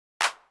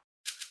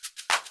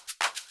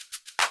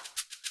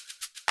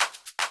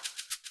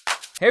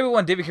Hey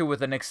everyone, David here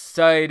with an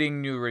exciting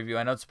new review.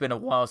 I know it's been a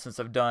while since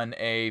I've done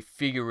a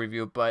figure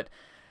review, but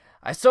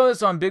I saw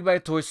this on Big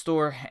Bad Toy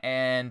Store,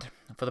 and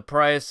for the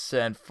price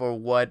and for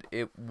what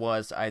it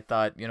was, I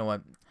thought, you know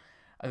what,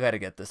 I gotta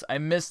get this. I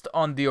missed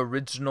on the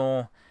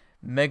original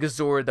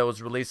Megazord that was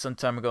released some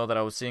time ago that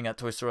I was seeing at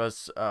Toys R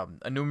Us a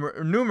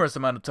numerous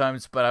amount of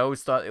times, but I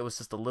always thought it was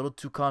just a little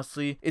too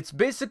costly. It's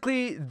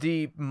basically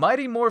the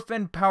Mighty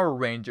Morphin Power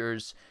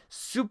Rangers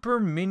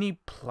Super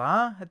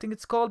Minipla, I think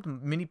it's called,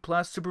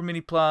 Minipla, Super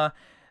Minipla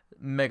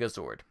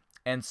Megazord.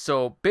 And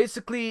so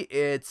basically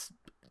it's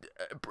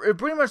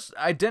pretty much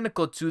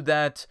identical to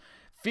that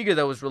figure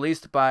that was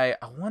released by,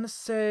 I want to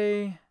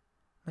say,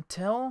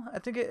 Mattel? I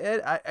think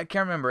I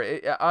can't remember.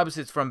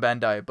 Obviously it's from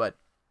Bandai, but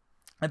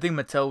I think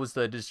Mattel was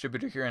the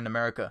distributor here in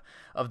America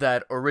of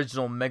that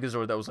original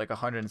Megazord that was like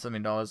 $100 and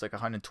something, like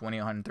 120,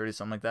 130,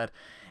 something like that.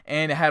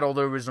 And it had all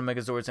the original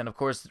Megazords. And of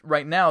course,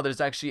 right now there's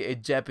actually a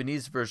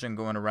Japanese version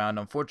going around.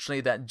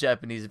 Unfortunately, that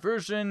Japanese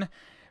version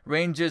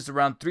ranges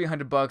around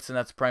 $300, and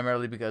that's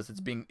primarily because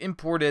it's being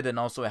imported and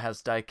also it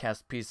has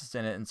die-cast pieces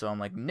in it. And so I'm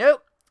like,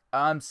 nope,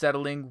 I'm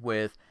settling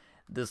with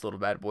this little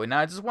bad boy. Now,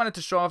 I just wanted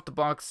to show off the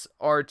box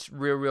art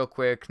real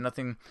quick.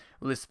 Nothing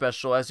really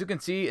special. As you can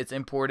see, it's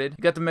imported.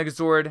 You got the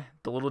Megazord,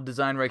 the little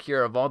design right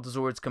here of all the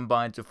Zords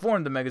combined to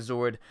form the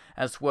Megazord,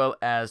 as well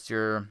as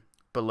your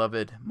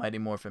beloved Mighty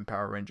Morphin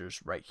Power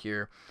Rangers right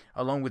here,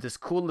 along with this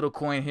cool little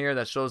coin here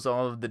that shows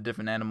all of the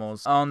different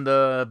animals. On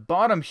the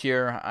bottom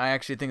here, I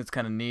actually think it's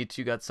kind of neat.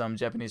 You got some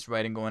Japanese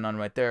writing going on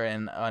right there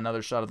and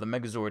another shot of the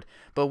Megazord.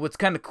 But what's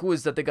kind of cool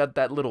is that they got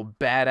that little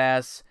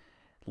badass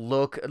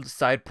look,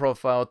 side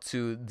profile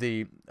to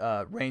the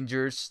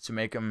Rangers to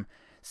make them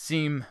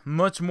seem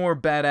much more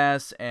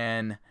badass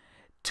and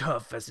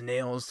tough as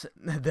nails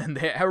than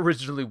they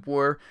originally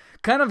were.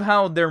 Kind of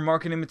how their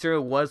marketing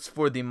material was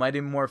for the Mighty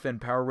Morphin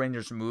Power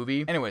Rangers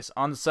movie. Anyways,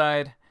 on the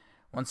side,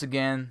 once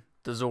again,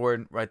 the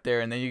Zord right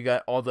there, and then you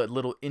got all the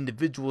little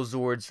individual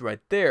Zords right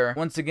there.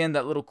 Once again,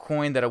 that little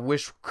coin that I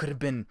wish could have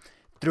been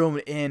thrown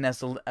in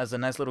as a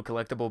nice little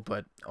collectible,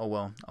 but oh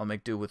well, I'll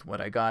make do with what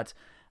I got.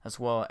 As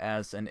well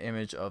as an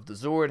image of the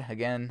Zord,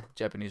 again,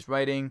 Japanese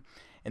writing.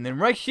 And then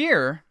right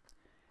here,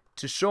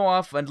 to show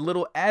off a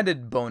little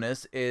added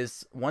bonus,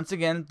 is once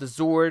again the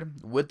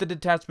Zord with the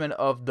detachment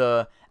of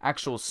the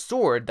actual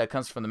sword that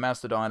comes from the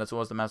Mastodon, as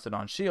well as the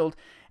Mastodon shield.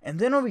 And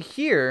then over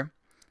here,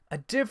 a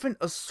different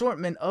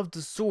assortment of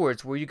the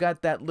Zords, where you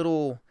got that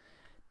little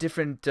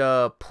different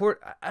I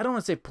don't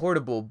want to say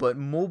portable, but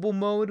mobile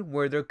mode,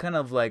 where they're kind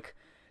of like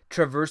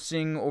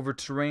traversing over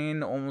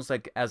terrain almost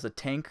like as a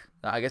tank.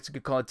 I guess you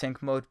could call it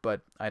tank mode,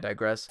 but I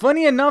digress.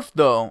 Funny enough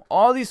though,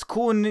 all these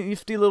cool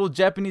nifty little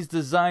Japanese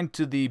design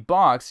to the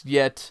box,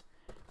 yet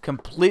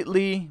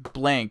completely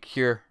blank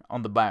here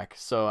on the back.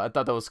 So I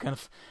thought that was kind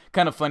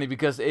of funny,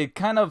 because it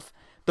kind of,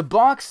 the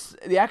box,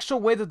 the actual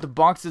way that the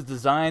box is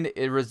designed,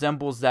 it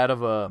resembles that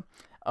of a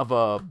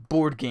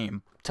board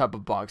game type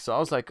of box. So I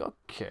was like,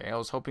 okay, I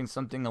was hoping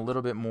something a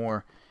little bit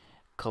more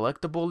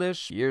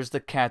collectible-ish. Here's the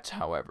catch,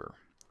 however.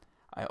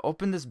 I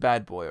opened this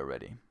bad boy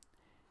already,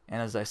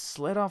 and as I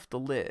slid off the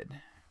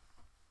lid,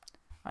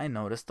 I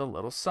noticed a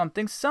little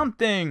something.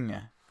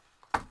 The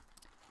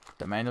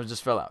manual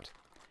just fell out.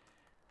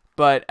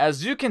 But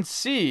as you can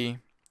see,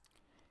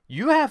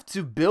 you have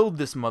to build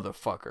this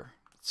motherfucker.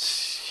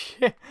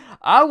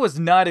 I was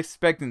not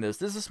expecting this.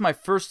 This is my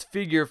first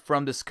figure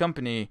from this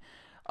company.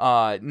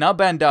 Not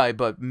Bandai,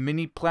 but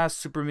Minipla,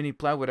 Super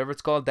Minipla, whatever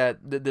it's called.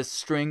 This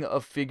string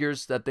of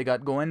figures that they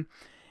got going.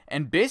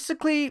 And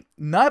basically,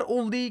 not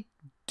only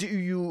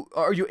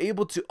are you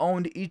able to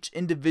own each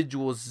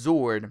individual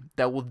Zord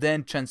that will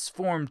then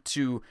transform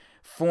to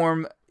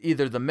form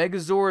either the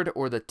Megazord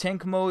or the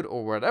tank mode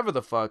or whatever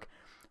the fuck,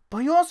 but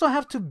you also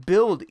have to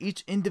build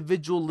each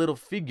individual little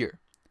figure.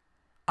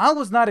 I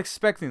was not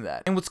expecting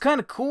that. And what's kind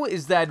of cool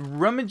is that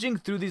rummaging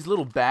through these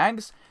little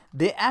bags,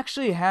 they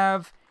actually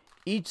have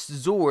each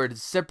Zord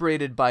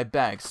separated by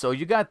bags. So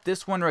you got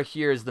this one right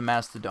here is the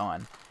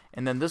Mastodon.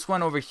 And then this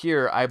one over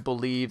here, I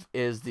believe,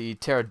 is the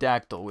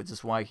Pterodactyl, which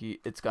is why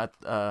it's got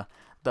the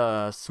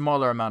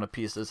smaller amount of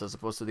pieces as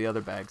opposed to the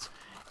other bags.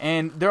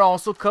 And they're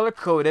also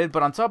color-coded,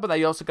 but on top of that,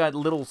 you also got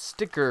little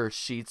sticker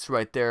sheets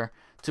right there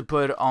to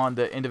put on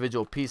the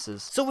individual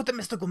pieces. So with the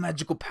mystical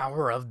magical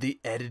power of the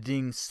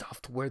editing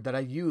software that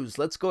I use,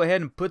 let's go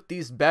ahead and put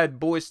these bad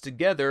boys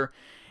together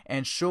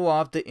and show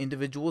off the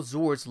individual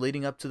Zords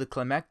leading up to the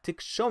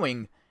climactic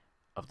showing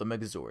of the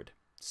Megazord.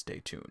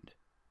 Stay tuned.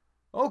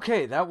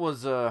 Okay, that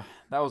was a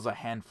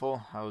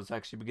handful. I was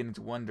actually beginning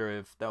to wonder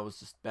if that was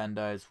just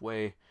Bandai's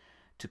way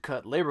to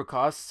cut labor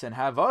costs and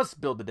have us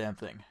build the damn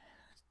thing.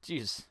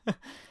 Jeez.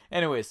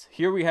 Anyways,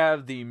 here we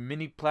have the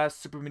Minipla,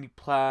 Super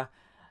Minipla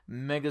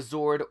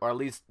Megazord, or at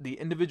least the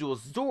individual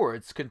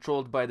Zords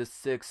controlled by the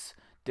 5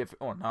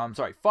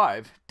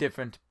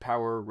 different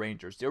Power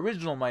Rangers. The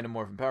original Mighty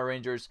Morphin Power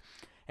Rangers.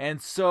 And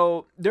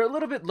so they're a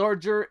little bit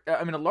larger,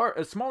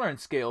 smaller in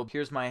scale.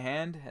 Here's my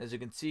hand, as you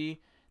can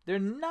see. They're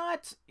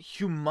not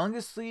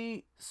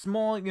humongously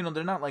small, you know,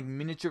 they're not like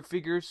miniature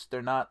figures.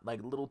 They're not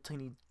like little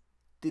tiny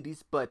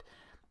ditties, but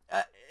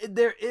Uh,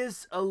 there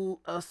is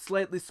a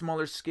slightly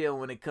smaller scale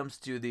when it comes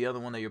to the other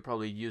one that you're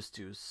probably used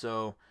to.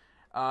 So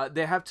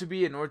they have to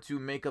be, in order to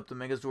make up the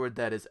Megazord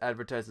that is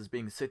advertised as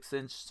being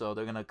 6-inch, so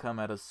they're going to come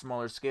at a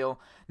smaller scale.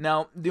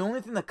 Now, the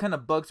only thing that kind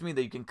of bugs me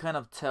that you can kind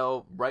of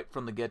tell right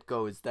from the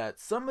get-go is that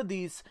some of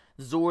these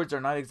Zords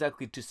are not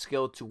exactly to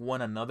scale to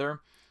one another.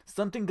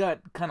 Something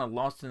got kind of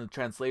lost in the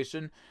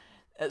translation.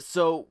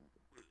 So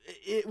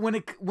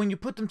when you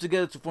put them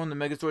together to form the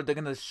Megazord, they're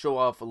gonna show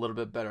off a little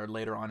bit better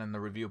later on in the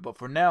review. But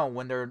for now,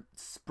 when they're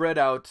spread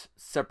out,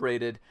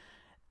 separated,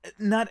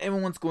 not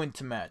everyone's going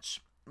to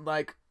match.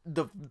 Like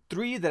the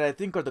three that I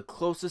think are the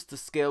closest to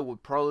scale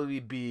would probably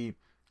be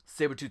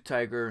Saber-tooth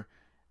Tiger,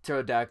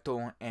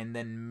 Pterodactyl, and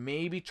then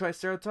maybe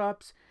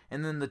Triceratops.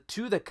 And then the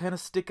two that kind of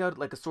stick out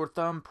like a sore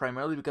thumb,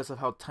 primarily because of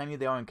how tiny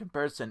they are in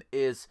comparison,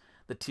 is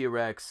the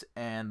T-Rex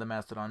and the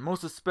Mastodon.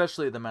 Most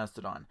especially the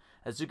Mastodon.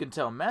 As you can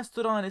tell,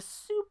 Mastodon is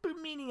super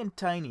mini and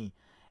tiny.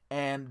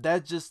 And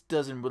that just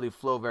doesn't really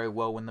flow very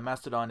well when the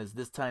Mastodon is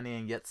this tiny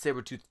and yet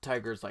Saber-tooth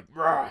Tiger is like,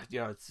 rah, you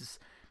know, it's just,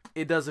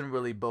 it doesn't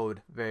really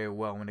bode very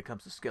well when it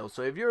comes to scale.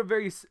 So if you're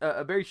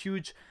a very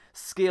huge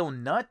scale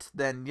nut,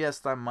 then yes,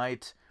 that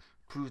might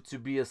prove to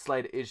be a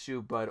slight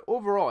issue. But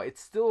overall, it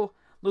still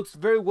looks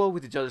very well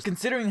with each other.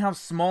 Considering how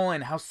small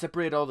and how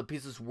separated all the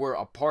pieces were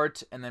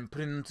apart, and then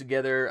putting them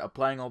together,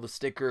 applying all the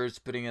stickers,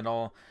 putting it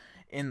all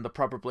in the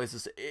proper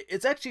places,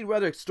 it's actually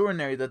rather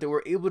extraordinary that they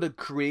were able to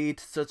create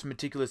such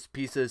meticulous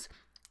pieces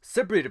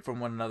separated from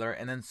one another.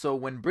 And then so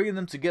when bringing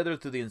them together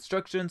through the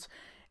instructions,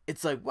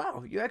 it's like,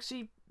 wow, you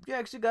actually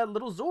got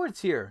little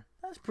Zords here.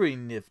 That's pretty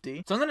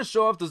nifty. So I'm going to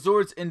show off the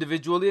Zords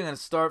individually. I'm going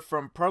to start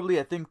from probably,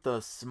 I think, the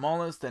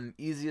smallest and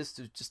easiest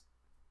to just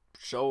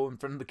show in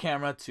front of the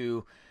camera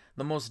to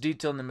the most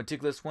detailed and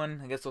meticulous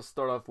one. I guess I'll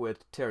start off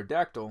with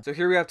Pterodactyl. So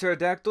here we have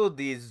Pterodactyl,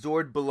 the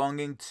Zord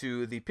belonging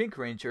to the Pink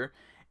Ranger.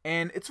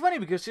 And it's funny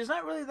because she's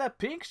not really that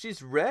pink.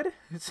 She's red.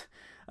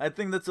 I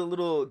think that's a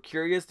little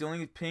curious. The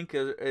only pink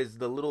is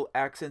the little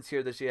accents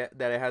here that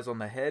it has on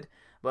the head.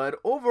 But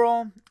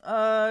overall,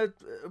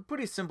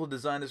 pretty simple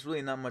design. There's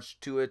really not much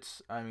to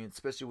it. I mean,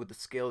 especially with the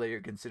scale that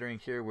you're considering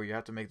here, where you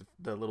have to make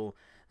the little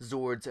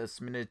Zords as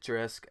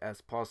miniaturesque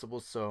as possible.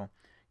 So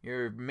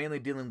you're mainly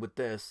dealing with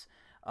this.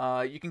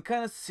 You can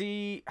kind of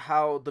see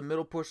how the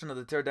middle portion of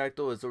the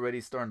Pterodactyl is already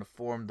starting to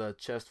form the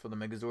chest for the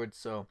Megazord.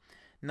 So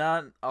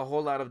not a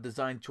whole lot of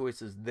design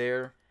choices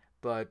there,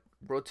 but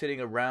rotating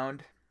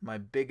around, my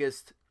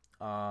biggest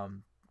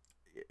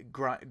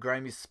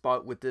grimy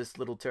spot with this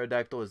little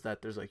Pterodactyl is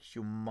that there's a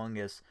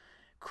humongous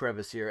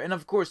crevice here. And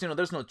of course, you know,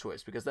 there's no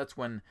choice because that's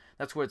where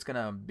it's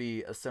gonna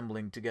be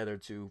assembling together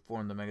to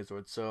form the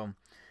Megazord. So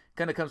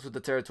kind of comes with the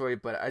territory,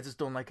 but I just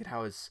don't like it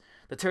how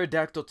the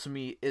Pterodactyl to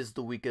me is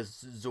the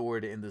weakest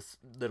Zord in this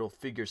little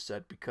figure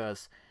set,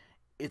 because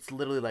it's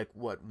literally like,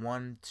 what,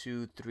 1,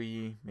 2,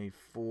 3, maybe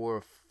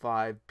 4,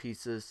 5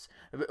 pieces,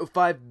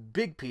 5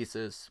 big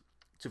pieces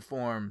to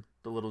form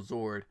the little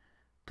Zord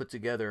put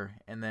together.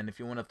 And then if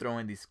you want to throw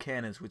in these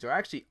cannons, which are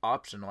actually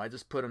optional, I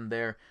just put them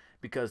there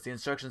because the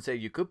instructions say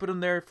you could put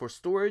them there for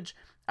storage.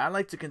 I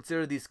like to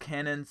consider these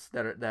cannons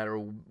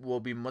will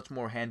be much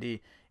more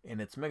handy in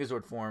its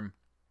Megazord form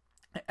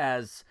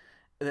as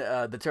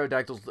the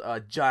Pterodactyl's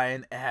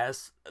giant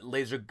ass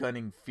laser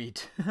gunning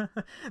feet.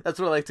 That's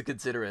what I like to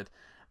consider it.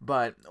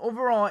 But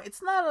overall,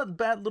 it's not a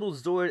bad little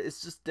Zord.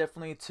 It's just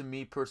definitely, to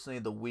me personally,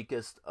 the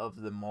weakest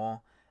of them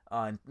all.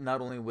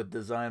 Not only with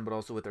design, but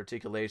also with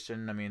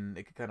articulation. I mean,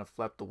 it can kind of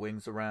flap the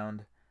wings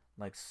around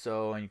like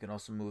so, and you can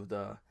also move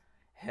the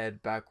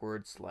head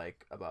backwards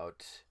like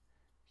about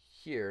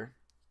here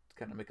to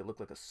kind of make it look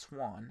like a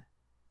swan.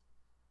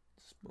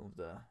 Just move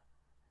the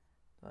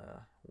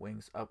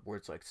wings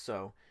upwards like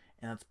so.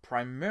 And that's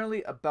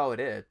primarily about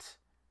it,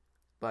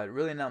 but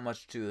really not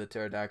much to the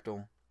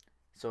Pterodactyl.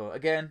 So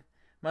again,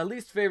 my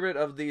least favorite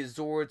of these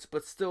Zords,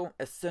 but still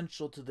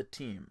essential to the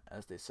team,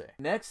 as they say.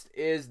 Next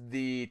is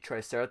the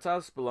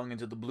Triceratops, belonging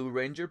to the Blue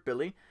Ranger,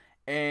 Billy.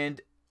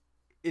 And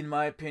in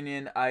my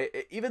opinion,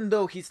 even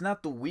though he's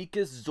not the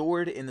weakest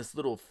Zord in this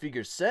little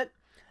figure set,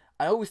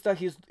 I always thought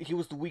he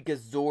was the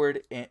weakest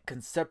Zord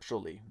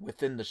conceptually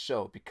within the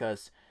show,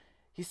 because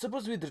he's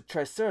supposed to be the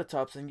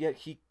Triceratops, and yet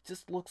he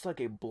just looks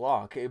like a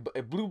block,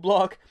 a blue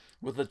block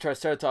with a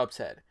Triceratops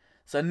head.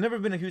 So I've never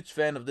been a huge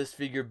fan of this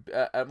figure,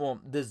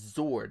 this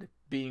Zord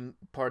being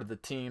part of the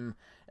team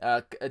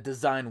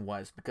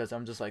design-wise, because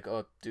I'm just like,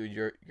 oh, dude,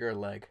 you're a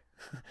leg.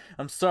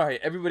 I'm sorry,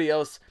 everybody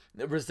else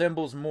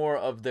resembles more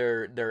of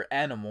their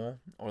animal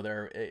or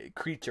their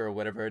creature or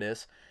whatever it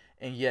is,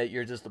 and yet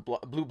you're just a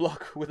blue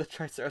block with a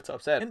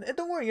Triceratops head. And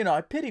don't worry, you know,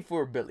 I pity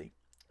for Billy.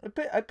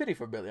 I pity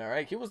for Billy,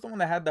 alright? He was the one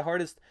that had the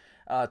hardest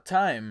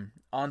time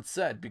on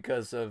set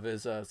because of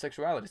his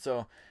sexuality.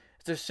 So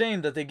it's a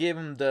shame that they gave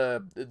him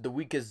the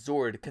weakest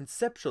Zord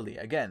conceptually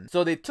again.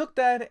 So they took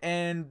that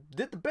and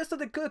did the best that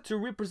they could to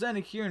represent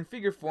it here in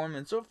figure form,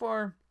 and so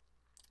far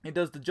it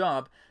does the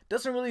job.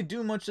 Doesn't really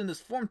do much in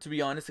this form, to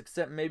be honest,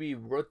 except maybe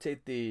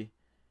rotate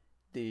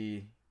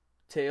the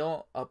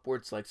tail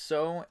upwards like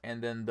so,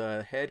 and then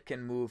the head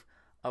can move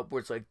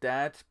upwards like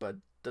that, but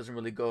doesn't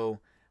really go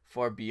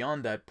far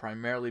beyond that,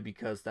 primarily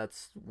because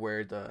that's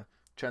where the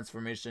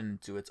transformation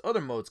to its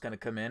other modes kind of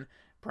come in.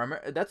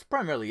 That's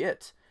primarily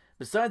it.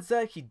 Besides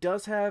that, he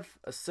does have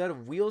a set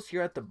of wheels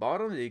here at the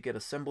bottom that you can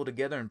assemble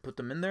together and put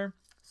them in there.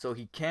 So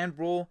he can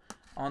roll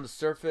on the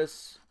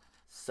surface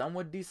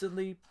somewhat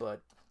decently,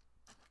 but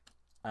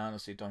I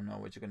honestly don't know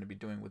what you're going to be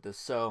doing with this.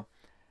 So,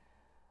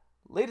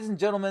 ladies and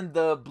gentlemen,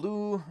 the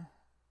blue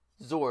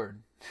Zord.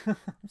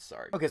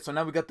 Sorry. Okay, so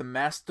now we got the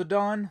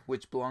Mastodon,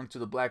 which belonged to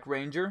the Black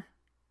Ranger,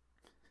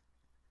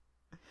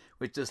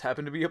 which just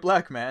happened to be a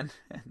black man.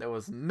 There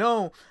was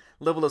no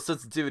level of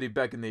sensitivity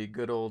back in the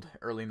good old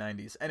early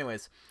 90s.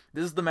 Anyways,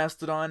 this is the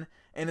Mastodon,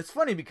 and it's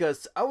funny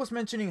because I was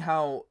mentioning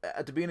how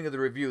at the beginning of the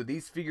review,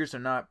 these figures are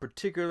not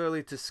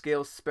particularly to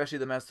scale, especially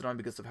the Mastodon,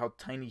 because of how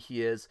tiny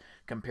he is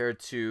compared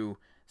to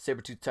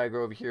Saber-Tooth Tiger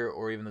over here,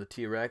 or even the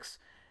T-Rex.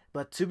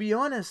 But to be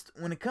honest,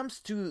 when it comes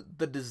to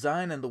the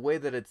design and the way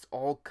that it's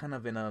all kind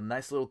of in a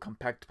nice little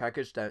compact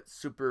package that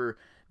Super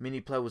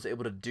Minipla was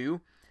able to do,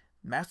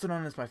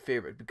 Mastodon is my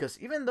favorite, because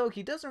even though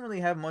he doesn't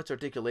really have much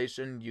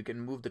articulation, you can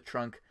move the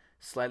trunk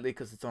slightly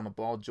because it's on a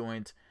ball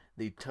joint.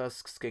 The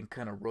tusks can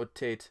kind of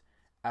rotate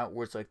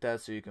outwards like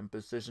that, so you can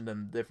position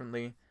them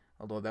differently.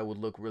 Although that would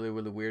look really,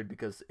 really weird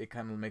because it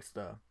kind of makes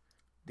the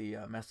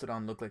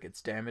Mastodon look like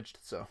it's damaged.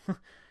 So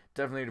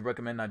definitely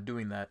recommend not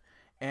doing that.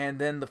 And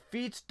then the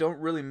feet don't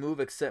really move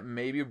except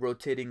maybe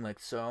rotating like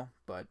so.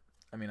 But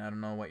I mean, I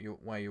don't know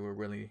why you would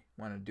really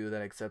want to do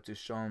that except to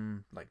show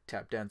them like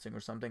tap dancing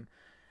or something.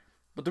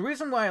 But the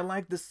reason why I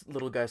like this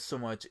little guy so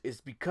much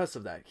is because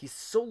of that. He's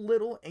so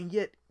little, and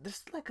yet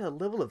there's like a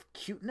level of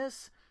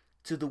cuteness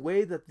to the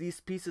way that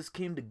these pieces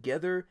came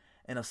together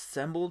and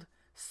assembled,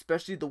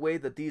 especially the way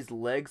that these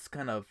legs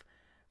kind of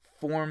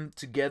form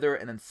together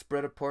and then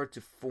spread apart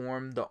to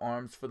form the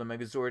arms for the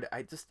Megazord.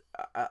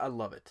 I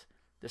love it.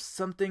 There's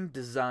something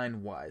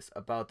design-wise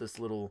about this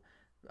little,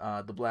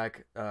 the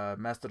black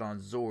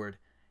Mastodon Zord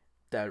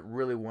that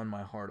really won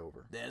my heart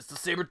over. There's the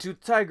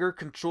Saber-Tooth Tiger,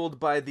 controlled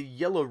by the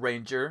Yellow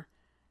Ranger,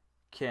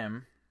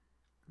 Kim,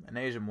 an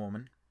Asian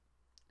woman.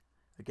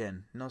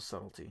 Again, no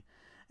subtlety.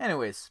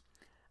 Anyways,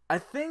 I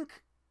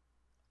think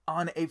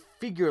on a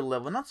figure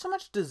level, not so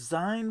much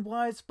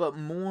design-wise, but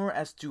more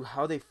as to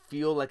how they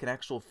feel like an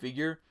actual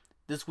figure,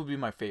 this would be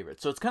my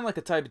favorite. So it's kind of like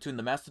a tie between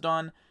the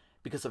Mastodon,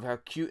 because of how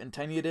cute and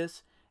tiny it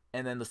is,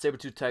 and then the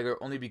Saber-Tooth Tiger,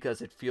 only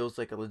because it feels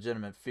like a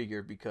legitimate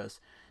figure,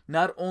 because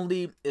not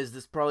only is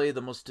this probably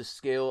the most to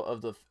scale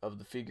of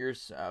the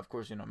figures, of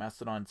course, you know,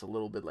 Mastodon's a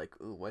little bit like,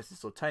 ooh, why is he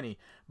so tiny?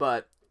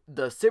 But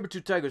the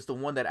Saber-Tooth Tiger is the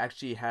one that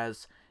actually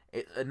has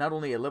not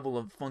only a level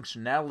of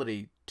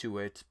functionality to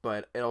it,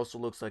 but it also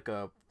looks like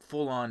a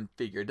full-on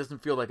figure. It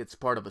doesn't feel like it's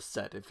part of a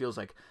set. It feels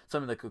like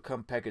something that could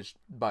come packaged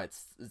by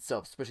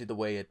itself, especially the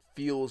way it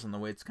feels and the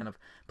way it's kind of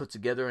put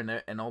together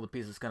and all the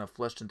pieces kind of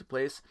fleshed into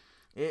place.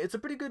 It's a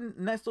pretty good,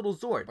 nice little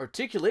Zord.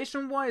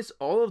 Articulation-wise,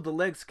 all of the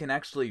legs can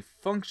actually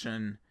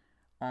function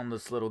on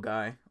this little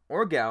guy,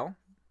 or gal.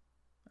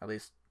 At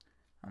least,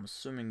 I'm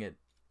assuming it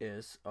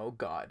is. Oh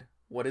god,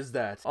 what is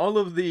that? All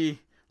of the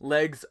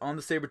legs on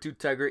the Saber-Tooth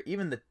Tiger,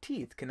 even the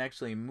teeth, can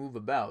actually move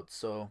about,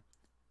 so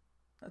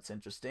that's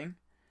interesting.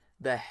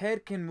 The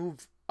head can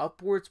move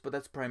upwards, but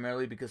that's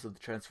primarily because of the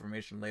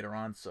transformation later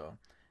on, so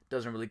it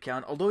doesn't really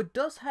count. Although it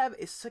does have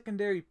a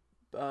secondary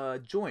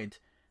joint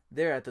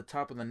there at the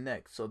top of the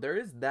neck, so there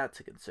is that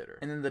to consider.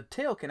 And then the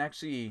tail can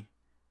actually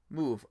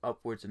move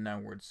upwards and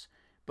downwards,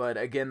 but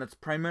again, that's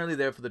primarily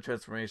there for the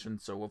transformation,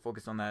 so we'll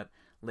focus on that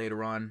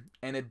later on.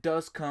 And it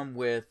does come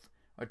with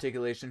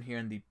articulation here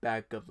in the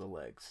back of the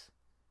legs,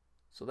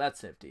 so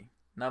that's nifty.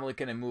 Not only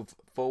can it move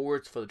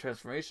forwards for the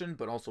transformation,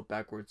 but also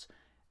backwards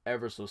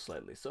ever so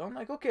slightly. So I'm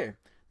like, okay,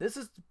 this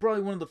is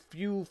probably one of the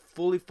few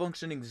fully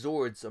functioning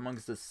Zords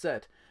amongst this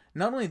set.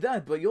 Not only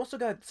that, but you also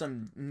got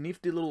some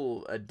nifty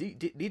little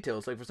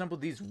details. Like, for example,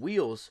 these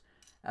wheels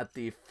at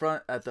the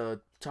front, at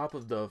the top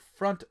of the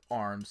front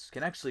arms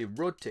can actually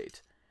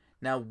rotate.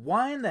 Now,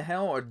 why in the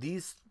hell are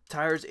these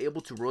tires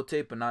able to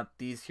rotate, but not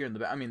these here in the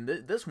back? I mean,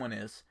 this one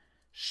is,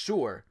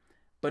 sure,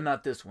 but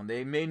not this one.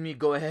 They made me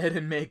go ahead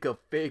and make a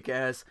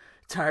fake-ass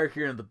tire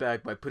here in the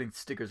back by putting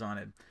stickers on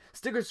it.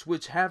 Stickers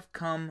which have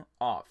come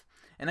off.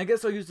 And I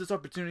guess I'll use this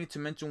opportunity to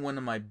mention one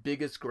of my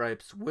biggest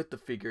gripes with the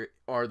figure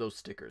are those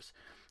stickers.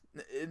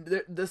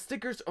 The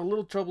stickers are a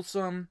little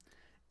troublesome.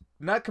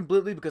 Not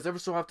completely, because ever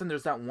so often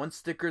there's that one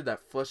sticker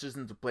that flushes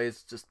into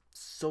place just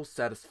so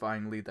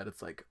satisfyingly that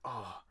it's like,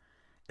 oh,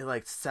 it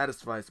like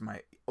satisfies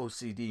my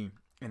OCD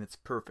and it's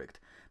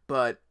perfect.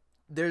 But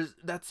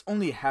that's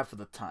only half of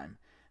the time.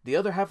 The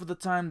other half of the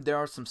time, there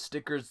are some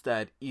stickers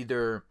that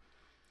either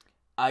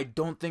I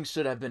don't think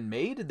should have been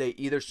made. They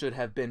either should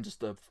have been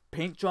just a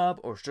paint job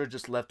or should have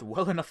just left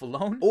well enough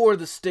alone, or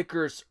the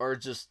stickers are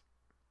just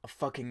a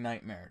fucking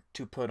nightmare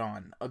to put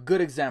on. A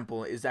good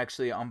example is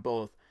actually on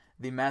both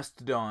the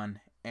Mastodon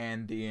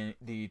and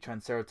the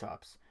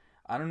Triceratops.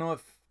 I don't know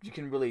if you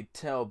can really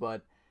tell,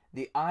 but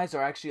the eyes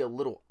are actually a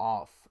little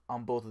off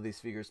on both of these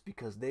figures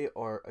because they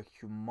are a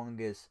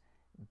humongous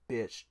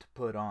bitch to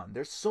put on.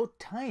 They're so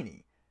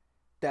tiny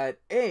that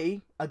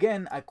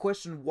again, I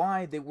question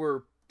why they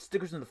were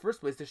stickers in the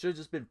first place. They should have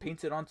just been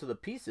painted onto the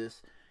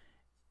pieces.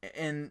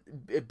 And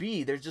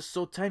B, they're just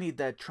so tiny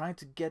that trying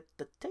to get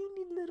the tiny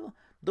little,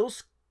 the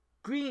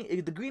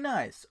green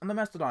eyes on the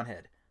Mastodon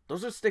head,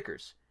 those are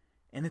stickers.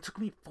 And it took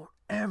me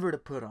forever to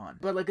put on.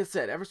 But like I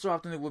said, ever so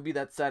often it would be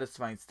that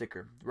satisfying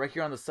sticker. Right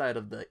here on the side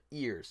of the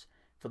ears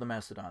for the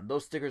Mastodon.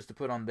 Those stickers to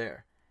put on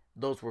there.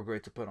 Those were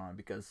great to put on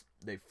because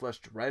they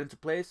fleshed right into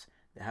place.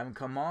 They haven't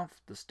come off.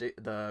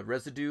 The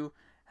residue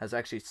has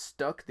actually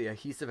stuck. The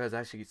adhesive has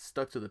actually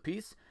stuck to the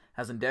piece.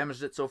 Hasn't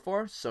damaged it so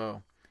far.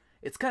 So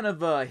it's kind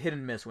of hit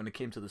and miss when it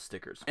came to the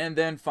stickers. And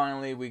then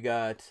finally we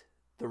got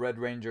the Red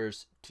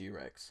Ranger's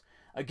T-Rex.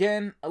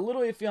 Again, a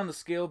little iffy on the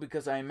scale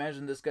because I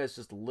imagine this guy's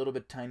just a little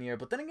bit tinier.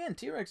 But then again,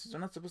 T-Rexes are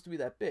not supposed to be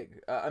that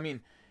big. I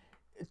mean,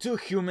 to a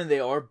human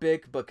they are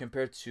big, but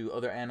compared to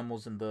other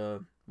animals in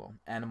the, well,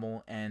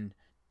 animal and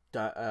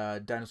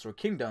dinosaur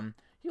kingdom,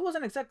 he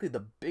wasn't exactly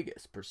the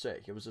biggest per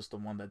se. He was just the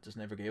one that just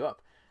never gave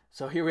up.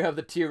 So here we have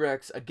the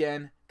T-Rex.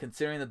 Again,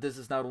 considering that this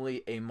is not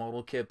only a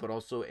model kit, but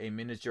also a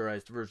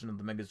miniaturized version of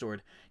the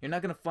Megazord, you're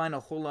not going to find a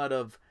whole lot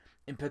of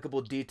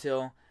impeccable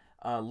detail.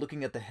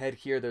 Looking at the head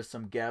here, there's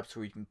some gaps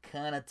where you can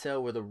kind of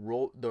tell where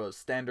the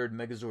standard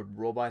Megazord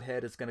robot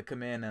head is going to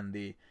come in and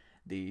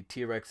the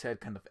T-Rex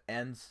head kind of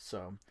ends.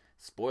 So,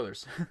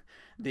 spoilers.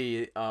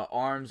 The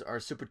arms are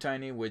super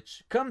tiny,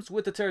 which comes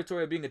with the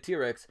territory of being a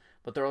T-Rex,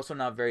 but they're also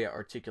not very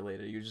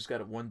articulated. You just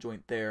got one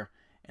joint there,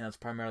 and that's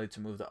primarily to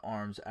move the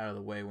arms out of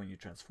the way when you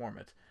transform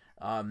it.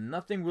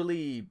 Nothing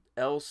really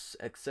else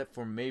except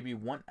for maybe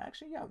one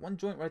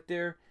joint right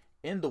there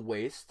in the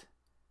waist,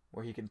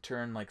 where he can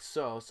turn like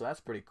so that's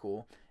pretty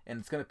cool, and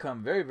it's going to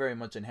come very, very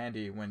much in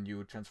handy when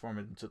you transform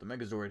it into the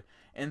Megazord.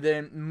 And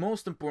then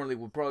most importantly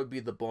will probably be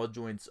the ball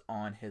joints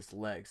on his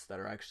legs that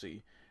are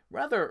actually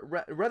rather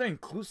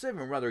inclusive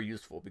and rather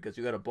useful, because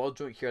you got a ball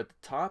joint here at the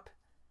top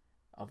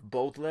of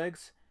both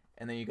legs,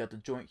 and then you got the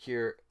joint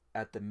here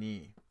at the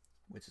knee,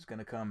 which is going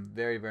to come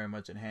very, very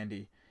much in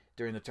handy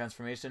during the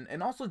transformation,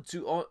 and also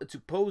to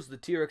pose the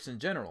T-Rex in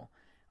general.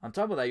 On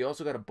top of that, you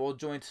also got a ball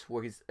joint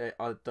where he's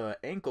at the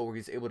ankle where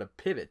he's able to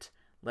pivot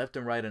left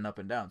and right and up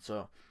and down.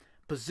 So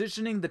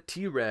positioning the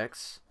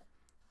T-Rex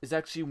is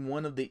actually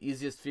one of the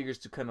easiest figures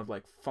to kind of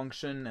like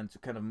function and to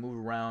kind of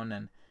move around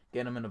and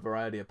get him in a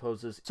variety of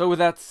poses. So with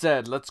that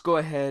said, let's go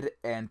ahead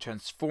and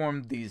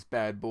transform these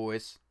bad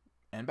boys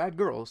and bad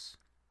girls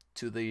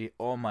to the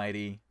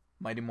almighty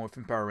Mighty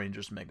Morphin Power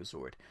Rangers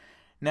Megazord.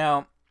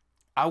 Now,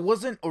 I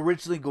wasn't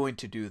originally going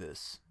to do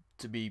this,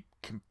 to be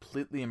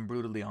completely and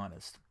brutally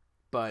honest.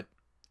 But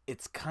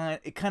it kind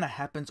of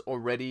happens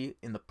already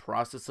in the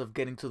process of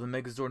getting to the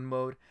Megazord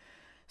mode.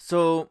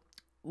 So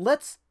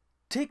let's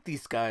take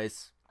these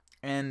guys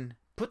and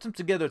put them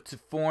together to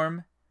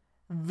form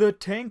the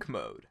tank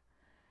mode.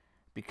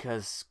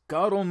 Because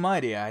God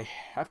Almighty, I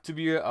have to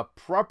be a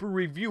proper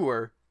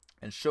reviewer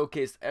and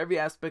showcase every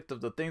aspect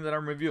of the thing that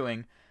I'm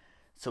reviewing.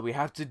 So we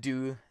have to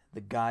do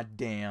the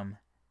goddamn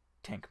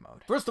tank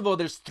mode. First of all,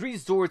 there's 3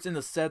 Zords in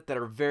the set that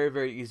are very,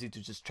 very easy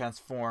to just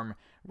transform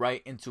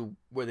right into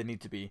where they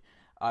need to be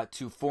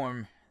to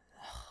form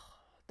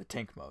the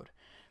tank mode.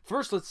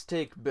 First, let's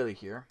take Billy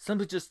here.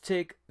 Simply just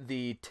take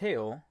the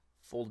tail,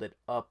 fold it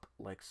up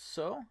like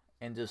so,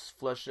 and just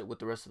flush it with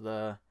the rest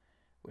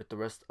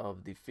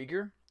of the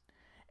figure.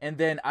 And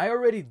then I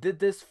already did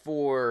this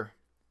for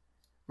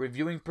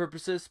reviewing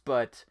purposes,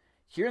 but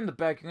here in the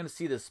back you're going to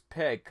see this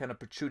peg kind of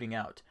protruding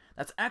out.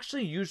 That's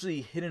actually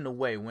usually hidden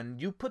away. When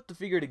you put the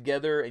figure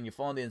together and you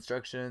follow the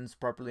instructions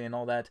properly and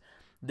all that,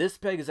 this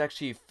peg is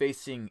actually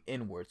facing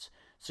inwards.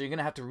 So you're going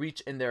to have to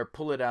reach in there,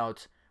 pull it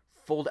out,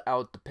 fold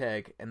out the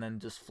peg, and then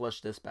just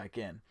flush this back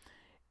in.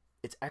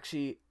 It's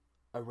actually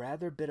a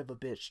rather bit of a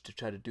bitch to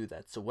try to do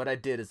that. So what I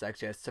did is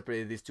actually I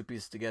separated these 2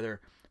 pieces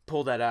together,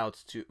 pulled that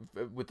out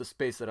with the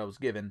space that I was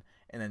given,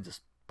 and then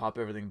just pop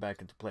everything back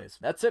into place.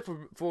 That's it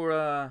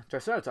for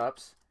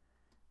Triceratops.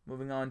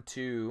 Moving on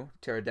to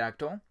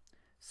Pterodactyl.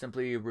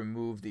 Simply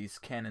remove these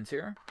cannons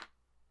here,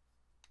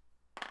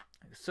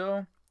 like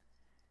so.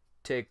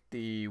 Take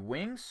the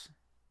wings,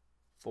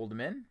 fold them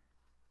in,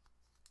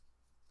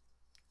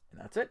 and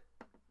that's it,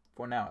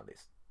 for now at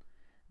least.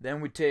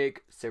 Then we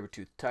take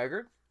Saber-Tooth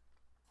Tiger.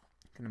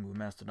 Gonna move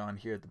Mastodon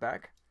here at the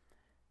back.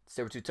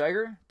 Saber-Tooth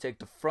Tiger, take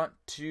the front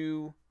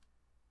 2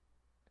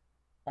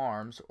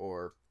 arms,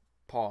 or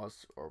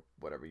paws, or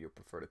whatever you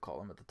prefer to call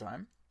them at the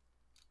time.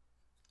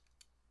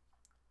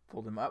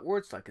 Fold them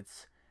outwards like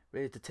it's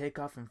ready to take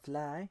off and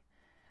fly.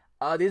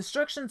 The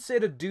instructions say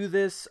to do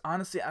this.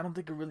 Honestly, I don't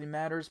think it really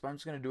matters, but I'm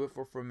just going to do it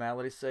for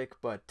formality's sake.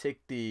 But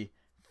take the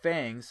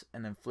fangs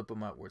and then flip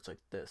them outwards like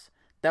this.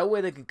 That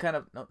way they can kind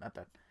of, no, not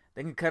that.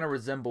 They can kind of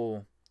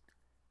resemble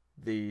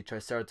the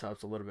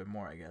Triceratops a little bit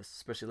more, I guess.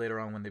 Especially later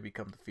on when they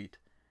become the feet.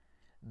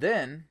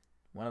 Then,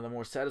 one of the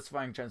more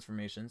satisfying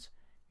transformations,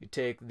 you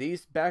take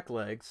these back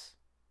legs,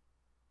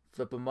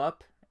 flip them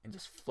up, and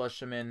just flush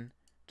them in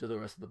to the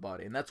rest of the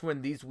body. And that's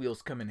when these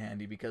wheels come in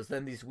handy, because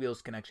then these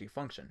wheels can actually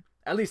function.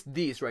 At least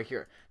these right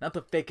here. Not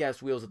the fake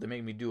ass wheels that they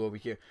make me do over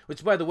here.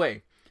 Which, by the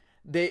way,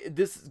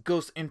 this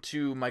goes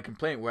into my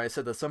complaint where I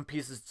said that some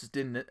pieces just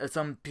didn't,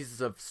 some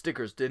pieces of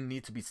stickers didn't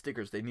need to be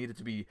stickers. They needed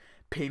to be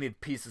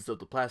painted pieces of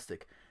the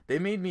plastic. They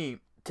made me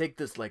take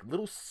this like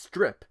little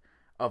strip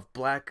of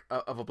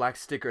a black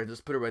sticker and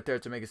just put it right there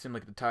to make it seem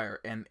like the tire,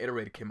 and it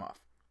already came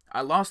off.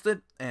 I lost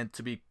it, and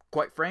to be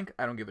quite frank,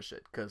 I don't give a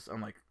shit, because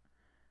I'm like,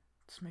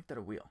 just make that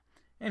a wheel.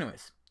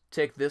 Anyways,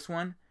 take this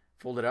one,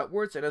 fold it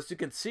outwards, and as you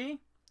can see,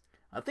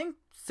 I think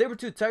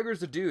Saber-Tooth Tiger is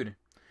the dude.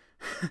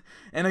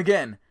 And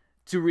again,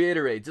 to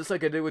reiterate, just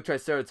like I did with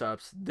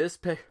Triceratops, this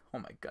peg, oh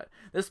my god,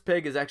 this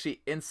peg is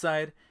actually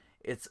inside.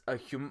 It's a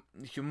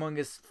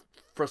humongous,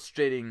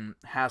 frustrating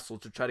hassle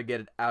to try to get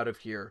it out of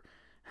here.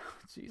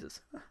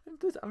 Jesus,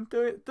 I'm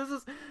doing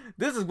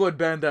this is what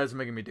Bandai is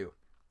making me do.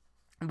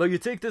 But you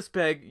take this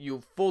peg,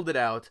 you fold it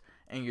out,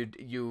 and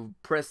you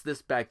press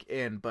this back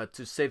in. But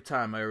to save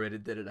time, I already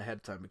did it ahead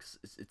of time because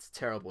it's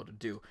terrible to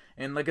do.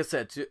 And like I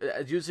said,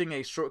 using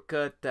a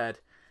shortcut that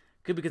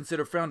could be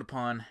considered frowned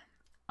upon,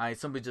 I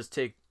simply just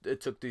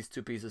took these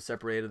two pieces,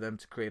 separated them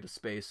to create a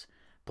space,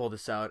 pull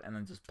this out, and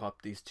then just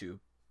pop these two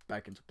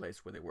back into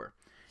place where they were.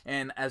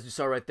 And as you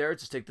saw right there,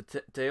 just take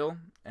the tail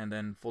and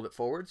then fold it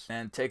forwards,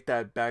 and take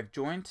that back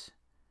joint,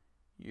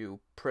 you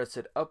press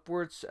it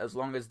upwards as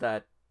long as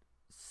that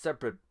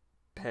separate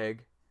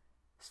peg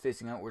is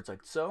facing outwards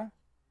like so,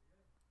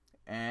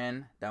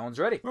 and that one's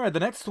ready. Alright,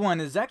 the next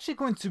one is actually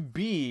going to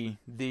be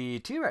the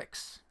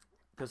T-Rex,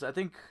 because I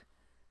think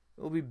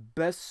it will be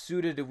best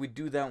suited if we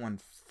do that one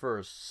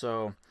first.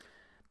 So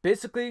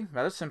basically,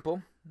 rather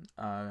simple.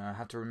 I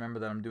have to remember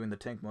that I'm doing the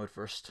tank mode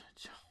first.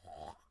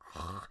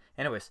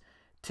 Anyways,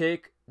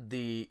 take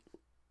the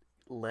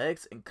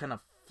legs and kind of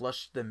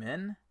flush them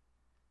in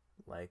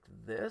like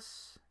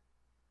this,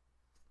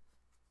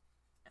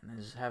 and then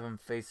just have them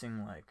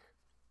facing like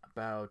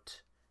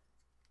about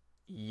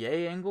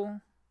yay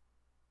angle,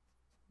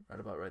 right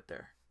about right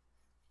there.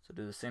 So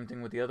do the same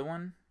thing with the other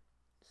one.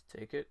 Just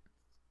take it,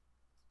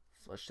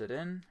 flush it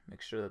in,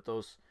 make sure that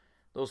those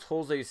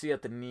holes that you see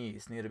at the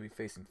knees need to be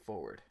facing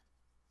forward.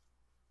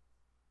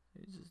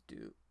 You just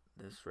do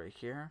this right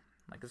here,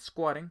 like it's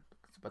squatting,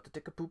 it's about to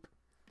take a poop.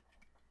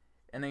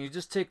 And then you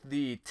just take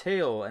the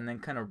tail and then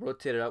kind of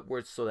rotate it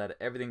upwards so that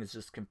everything is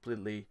just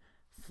completely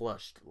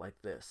flushed like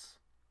this,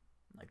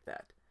 like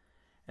that.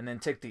 And then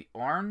take the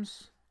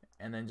arms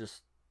and then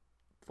just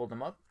fold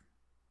them up.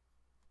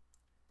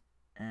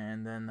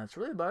 And then that's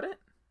really about it.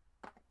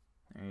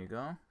 There you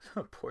go.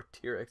 Poor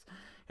T-Rex.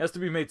 He has to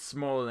be made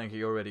smaller than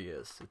he already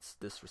is. It's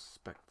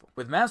disrespectful.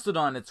 With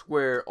Mastodon, it's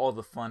where all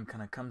the fun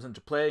kind of comes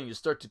into play, and you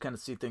start to kind of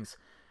see things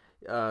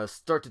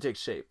start to take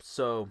shape.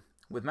 So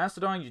with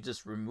Mastodon, you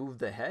just remove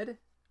the head.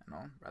 I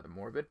know, rather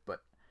morbid,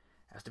 but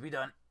it has to be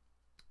done.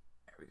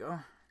 There we go.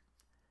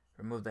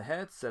 Remove the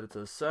head, set it to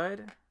the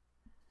side.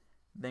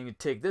 Then you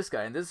take this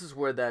guy, and this is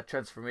where that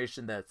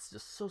transformation that's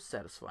just so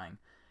satisfying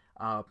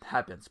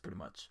happens, pretty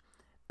much.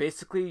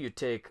 Basically, you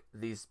take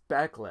these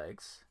back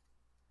legs,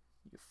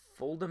 you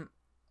fold them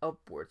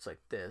upwards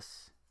like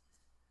this,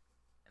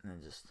 and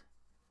then just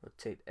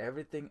rotate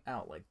everything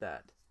out like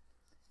that.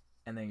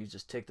 And then you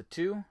just take the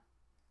two,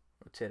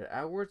 rotate it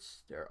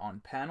outwards. They're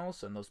on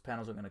panels, and those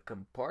panels are going to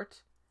come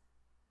apart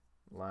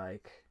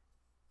like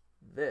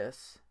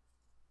this.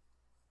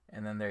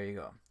 And then there you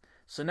go.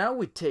 So now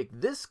we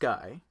take this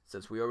guy,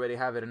 since we already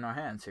have it in our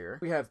hands here.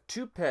 We have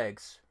two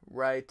pegs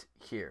right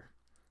here.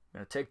 I'm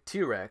going to take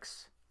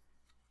T-Rex,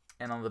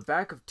 and on the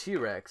back of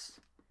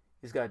T-Rex,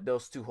 he's got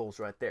those two holes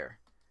right there.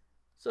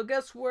 So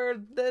guess where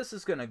this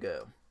is going to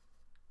go?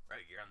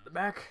 Right here on the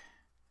back,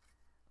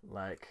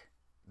 like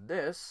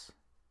this.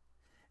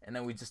 And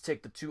then we just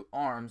take the two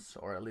arms,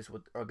 or at least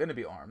what are going to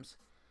be arms.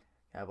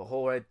 Have a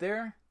hole right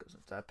there, goes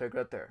into that peg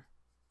right there.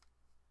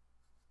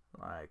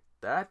 Like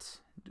that.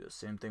 Do the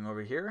same thing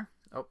over here.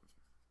 Oh,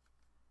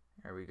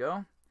 there we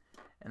go.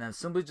 And then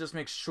simply just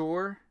make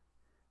sure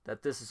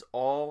that this is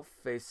all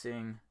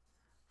facing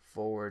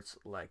forwards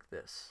like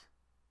this.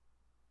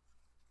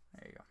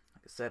 There you go.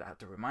 Like I said, I have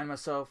to remind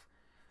myself,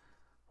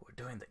 we're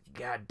doing the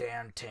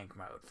goddamn tank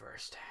mode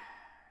first.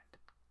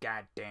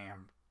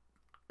 Goddamn.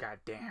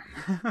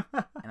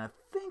 And I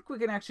think we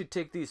can actually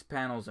take these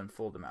panels and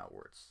fold them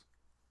outwards.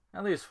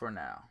 At least for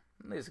now.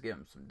 At least give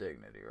them some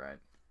dignity, right?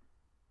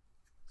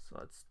 So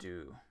let's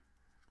do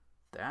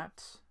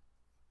that.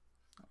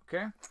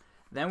 Okay.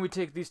 Then we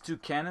take these two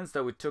cannons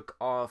that we took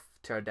off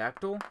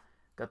Pterodactyl.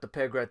 Got the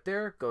peg right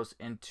there. Goes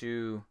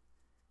into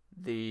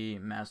the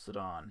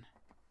Mastodon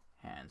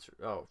hands.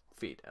 Oh,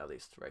 feet at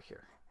least right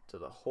here. So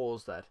the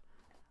holes that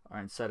are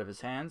inside of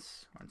his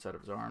hands, or inside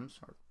of his arms,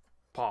 or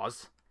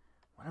paws.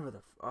 Whatever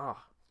the...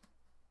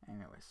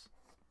 Anyways.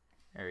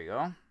 There you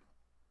go.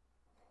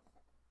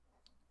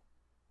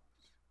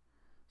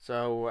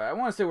 So I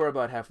want to say we're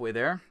about halfway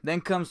there.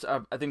 Then comes,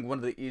 I think, one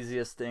of the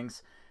easiest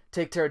things.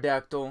 Take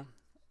Pterodactyl.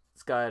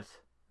 It's got a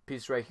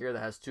piece right here that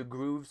has two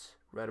grooves,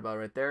 right about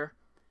right there.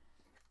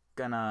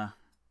 Gonna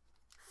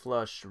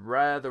flush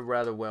rather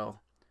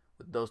well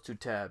with those two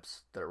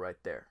tabs that are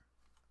right there.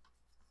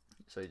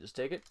 So you just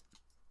take it,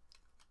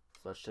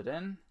 flush it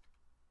in.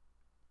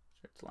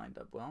 Sure it's lined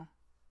up well.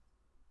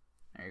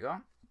 There you go.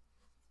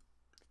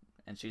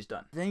 And she's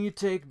done. Then you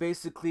take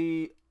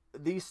basically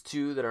these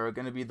two that are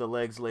going to be the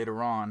legs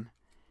later on,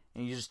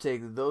 and you just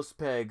take those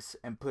pegs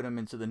and put them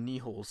into the knee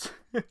holes.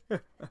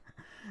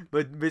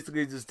 But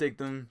basically just take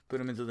them, put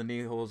them into the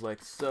knee holes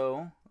like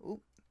so. Ooh,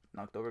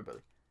 knocked over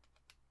Billy.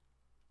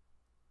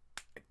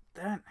 Like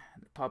that.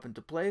 Pop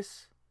into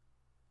place.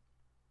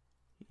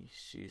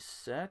 She's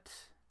set.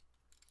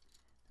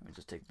 Let me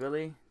just take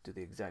Billy, do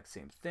the exact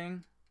same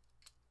thing.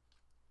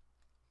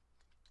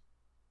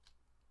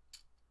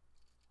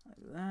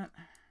 Like that.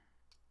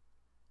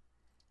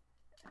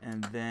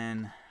 And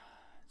then,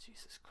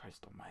 Jesus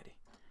Christ almighty.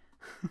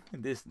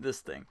 this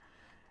thing.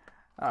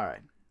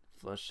 Alright.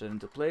 Flush it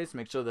into place.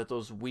 Make sure that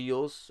those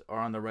wheels are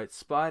on the right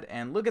spot.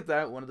 And look at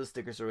that. One of the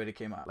stickers already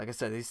came out. Like I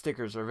said, these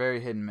stickers are very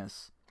hit and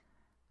miss.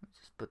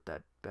 Just put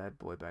that bad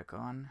boy back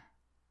on.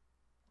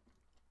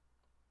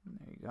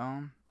 There you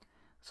go.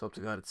 Let's hope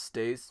to God it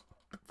stays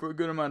for a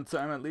good amount of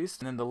time at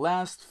least. And then the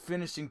last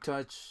finishing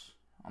touch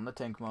on the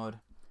tank mode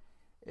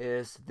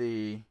is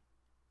the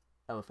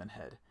elephant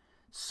head.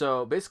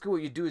 So basically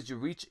what you do is you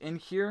reach in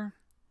here.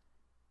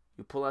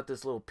 You pull out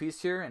this little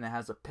piece here and it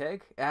has a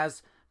peg. It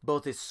has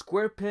both a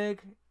square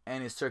peg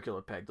and a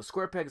circular peg. The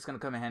square peg is going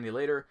to come in handy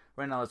later.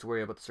 Right now, let's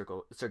worry about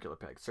the circular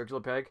peg.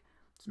 Circular peg,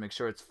 just make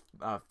sure it's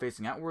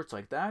facing outwards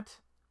like that.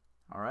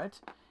 All right.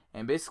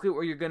 And basically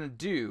what you're going to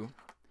do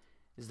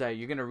is that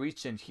you're going to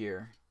reach in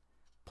here,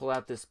 pull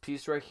out this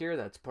piece right here.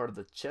 That's part of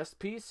the chest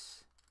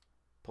piece.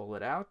 Pull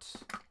it out.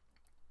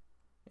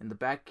 In the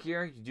back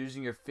here,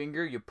 using your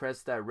finger, you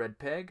press that red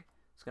peg.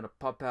 It's going to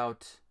pop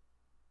out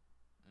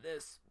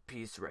this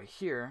piece right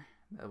here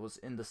that was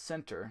in the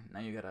center. Now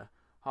you got a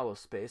hollow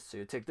space, so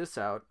you take this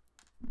out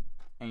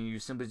and you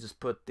simply just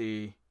put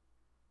the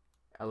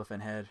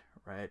elephant head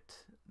right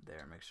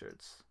there. Make sure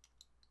it's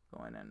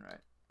going in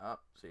right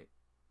up. See,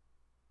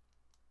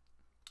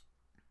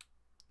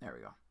 there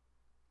we go.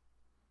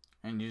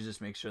 And you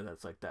just make sure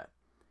that's like that.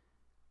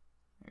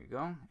 There you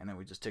go. And then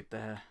we just take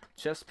the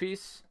chest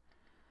piece,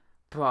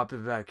 pop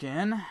it back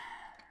in.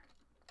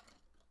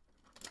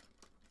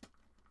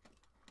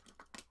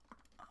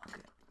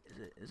 Okay,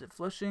 is it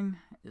flushing?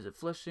 Is it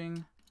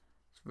flushing?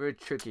 Very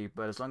tricky,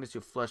 but as long as you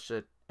flush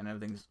it and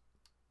everything's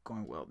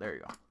going well, there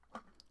you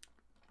go.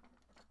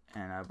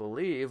 And I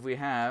believe we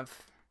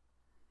have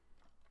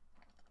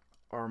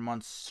our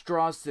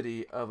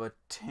monstrosity of a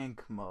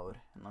tank mode.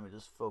 And let me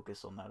just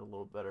focus on that a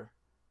little better.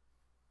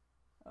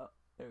 Oh,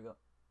 there we go.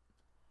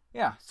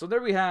 Yeah, so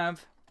there we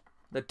have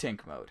the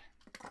tank mode.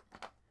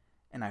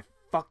 And I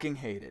fucking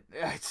hate it.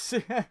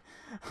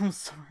 I'm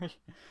sorry.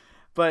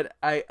 But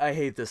I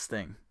hate this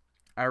thing.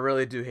 I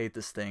really do hate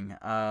this thing.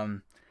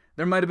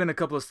 There might have been a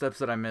couple of steps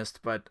that I missed,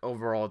 but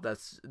overall,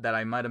 that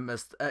I might have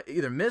missed,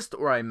 either missed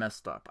or I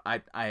messed up.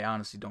 I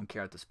honestly don't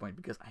care at this point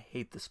because I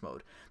hate this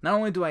mode. Not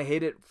only do I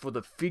hate it for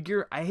the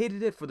figure, I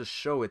hated it for the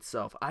show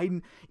itself.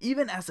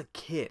 Even as a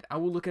kid, I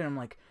would look at it and I'm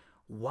like,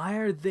 why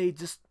are they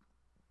just,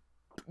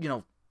 you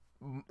know,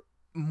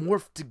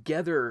 morphed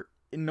together,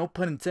 no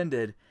pun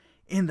intended,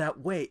 in that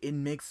way? It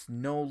makes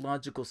no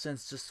logical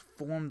sense. Just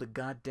form the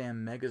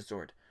goddamn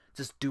Megazord.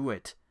 Just do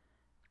it.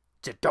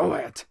 Just do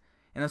it.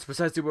 And that's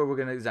precisely what we're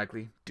going to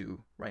exactly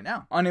do right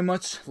now. On a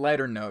much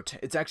lighter note,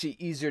 it's actually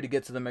easier to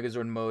get to the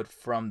Megazord mode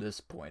from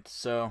this point.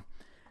 So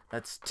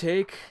let's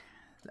take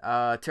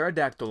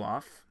Pterodactyl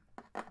off,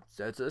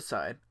 set it to the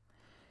side.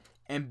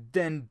 And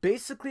then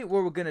basically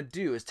what we're going to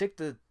do is take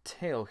the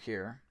tail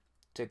here,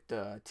 take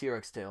the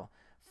T-Rex tail,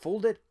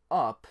 fold it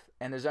up,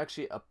 and there's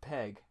actually a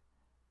peg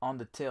on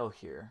the tail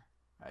here,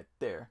 right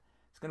there.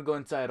 It's going to go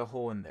inside a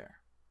hole in there.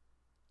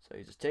 So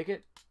you just take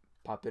it,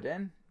 pop it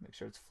in, make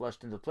sure it's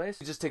flushed into place.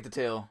 You just take the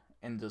tail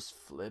and just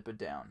flip it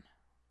down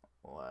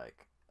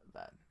like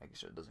that, making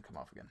sure it doesn't come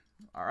off again.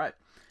 Alright,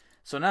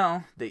 so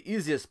now the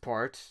easiest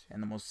part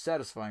and the most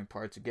satisfying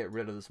part to get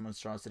rid of this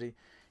monstrosity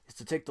is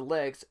to take the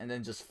legs and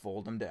then just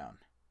fold them down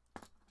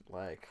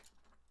like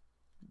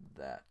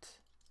that.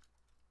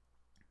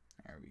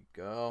 There we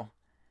go.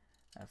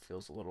 That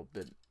feels a little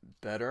bit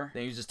better.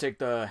 Then you just take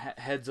the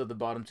heads of the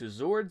bottom two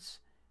Zords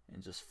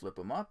and just flip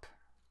them up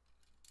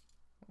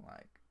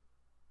like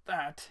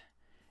that.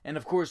 And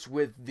of course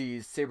with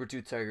the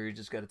saber-tooth tiger, you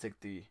just got to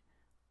take the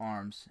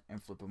arms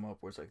and flip them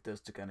upwards like this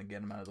to kind of get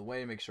them out of the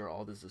way, make sure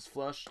all this is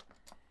flushed.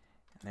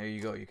 And there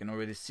you go. You can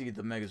already see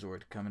the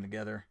Megazord coming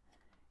together.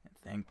 And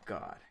thank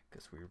God,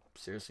 because we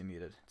seriously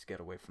needed to get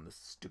away from this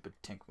stupid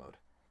tank mode.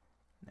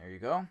 And there you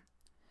go.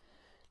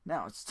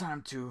 Now it's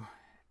time to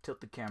tilt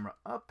the camera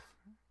up.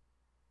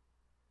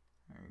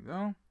 There you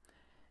go.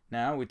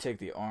 Now we take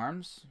the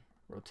arms,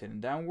 rotate them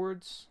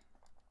downwards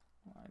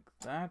like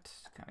that,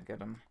 kind of get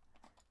them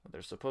where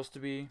they're supposed to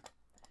be.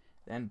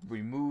 Then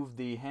remove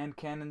the hand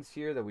cannons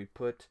here that we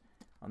put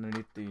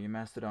underneath the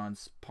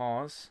Mastodon's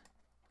paws.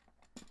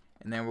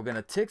 And then we're going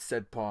to take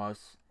said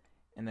paws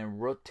and then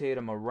rotate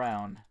them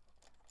around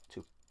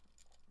to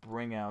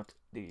bring out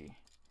the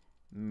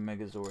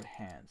Megazord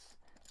hands.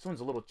 This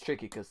one's a little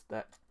tricky because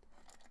that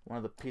one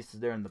of the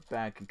pieces there in the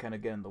back can kind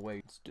of get in the way.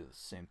 Let's do the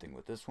same thing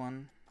with this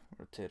one.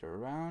 Rotate it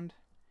around.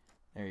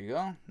 There you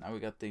go. Now we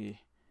got the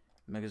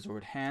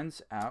Megazord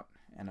hands out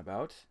and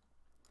about.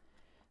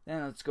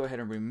 Then let's go ahead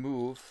and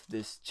remove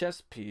this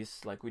chest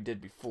piece like we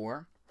did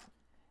before.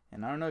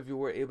 And I don't know if you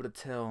were able to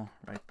tell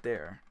right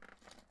there,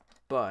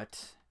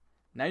 but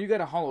now you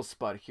got a hollow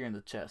spot here in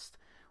the chest.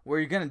 What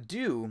you're gonna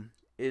do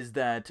is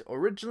that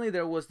originally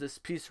there was this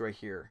piece right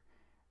here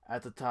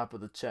at the top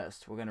of the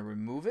chest. We're gonna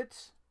remove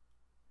it,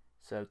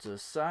 set it to the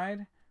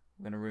side.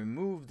 We're gonna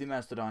remove the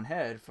mastodon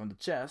head from the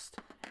chest.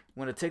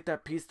 We're gonna take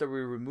that piece that we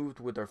removed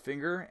with our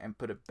finger and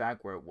put it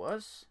back where it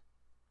was,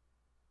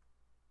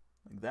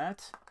 like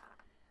that.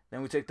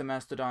 Then we take the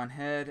mastodon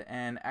head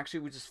and actually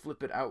we just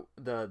flip it out,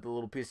 the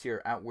little piece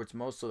here outwards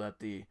most, so that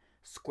the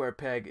square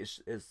peg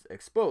is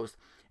exposed.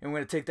 And we're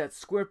going to take that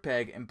square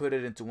peg and put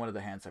it into one of the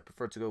hands. I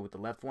prefer to go with the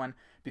left one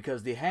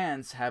because the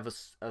hands have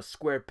a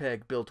square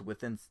peg built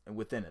within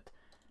it.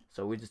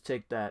 So we just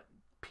take that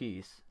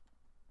piece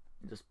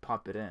and just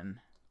pop it in.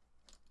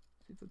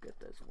 See if we get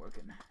this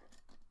working.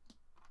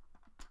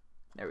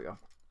 There we go.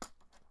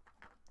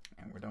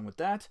 And we're done with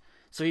that.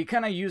 So he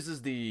kind of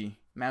uses the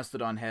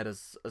mastodon head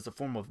as a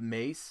form of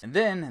mace. And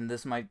then, and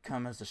this might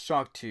come as a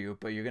shock to you,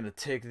 but you're going to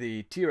take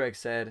the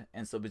T-Rex head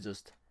and simply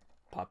just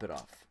pop it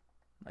off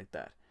like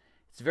that.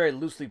 It's very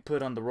loosely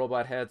put on the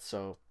robot head,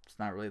 so it's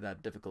not really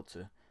that difficult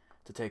to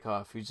take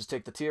off. You just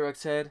take the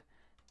T-Rex head,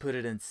 put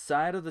it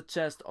inside of the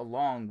chest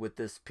along with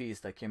this piece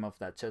that came off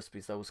that chest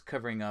piece that was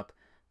covering up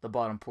the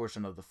bottom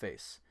portion of the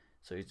face.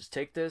 So you just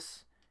take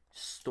this,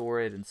 store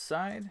it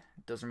inside.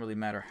 It doesn't really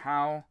matter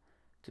how,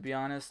 to be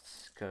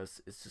honest,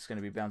 because it's just going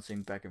to be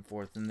bouncing back and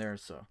forth in there.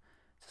 So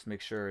just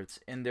make sure it's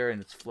in there and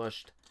it's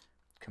flushed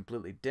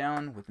completely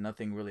down with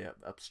nothing really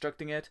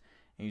obstructing it.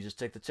 And you just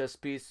take the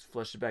chest piece,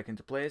 flush it back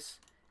into place,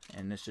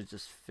 and this should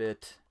just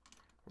fit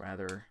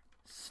rather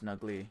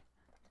snugly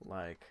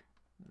like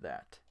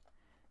that.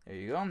 There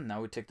you go.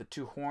 Now we take the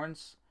two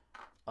horns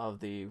of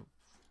the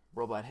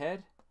robot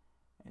head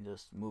and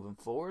just move them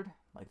forward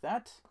like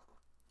that.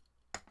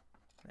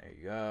 There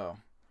you go.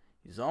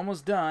 He's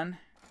almost done.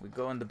 We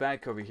go in the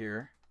back over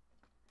here.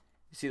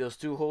 You see those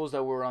two holes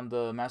that were on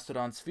the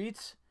mastodon's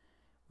feet?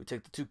 We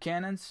take the two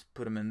cannons,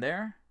 put them in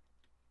there.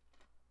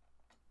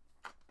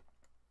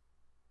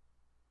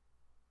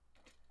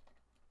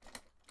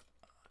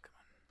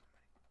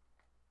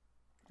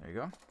 There you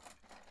go.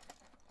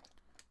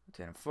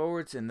 Rotate them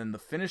forwards, and then the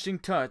finishing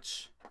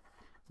touch,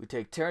 we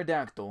take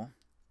pterodactyl,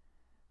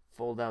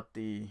 fold out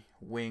the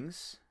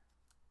wings,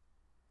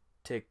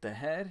 take the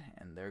head,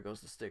 and there goes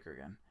the sticker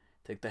again.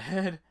 Take the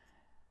head,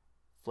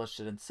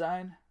 flush it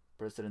inside,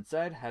 press it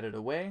inside, hide it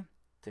away,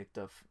 take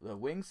the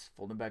wings,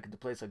 fold them back into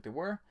place like they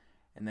were,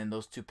 and then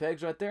those two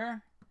pegs right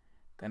there,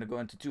 gonna go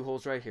into two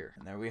holes right here.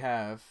 And there we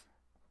have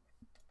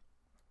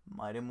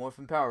Mighty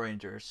Morphin Power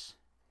Rangers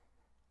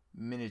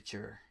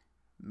miniature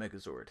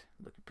Megazord.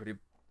 Looking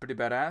pretty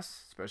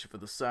badass, especially for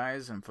the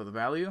size and for the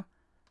value.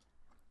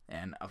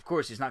 And of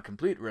course he's not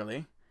complete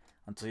really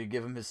until you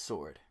give him his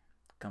sword.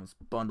 Comes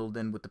bundled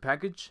in with the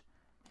package.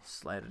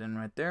 Slide it in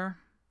right there.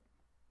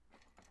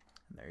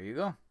 And there you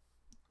go.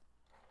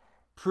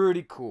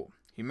 Pretty cool.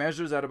 He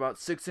measures at about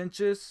 6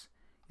 inches.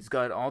 He's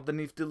got all the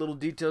nifty little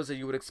details that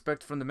you would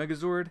expect from the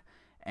Megazord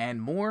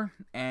and more.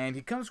 And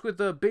he comes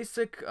with a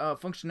basic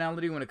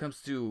functionality when it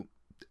comes to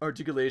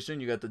articulation.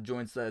 You got the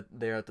joints that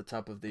there at the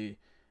top of the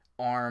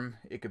arm.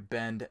 It could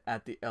bend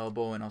at the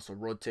elbow and also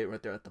rotate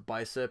right there at the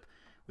bicep,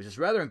 which is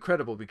rather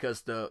incredible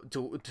because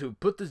to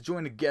put this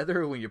joint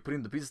together when you're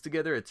putting the pieces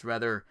together, it's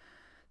rather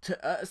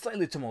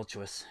slightly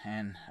tumultuous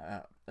and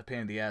a pain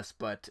in the ass,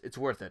 but it's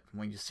worth it.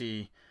 When you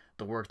see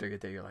the work they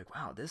get there, you're like,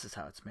 wow, this is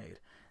how it's made.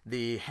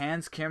 The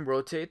hands can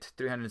rotate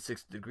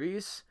 360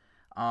 degrees.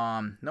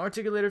 No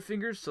articulated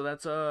fingers, so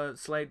that's a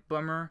slight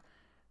bummer.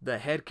 The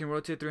head can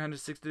rotate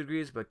 360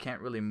 degrees, but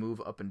can't really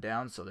move up and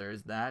down, so there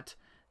is that.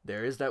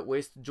 There is that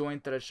waist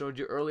joint that I showed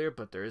you earlier,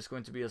 but there is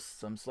going to be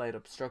some slight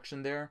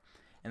obstruction there.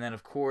 And then,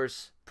 of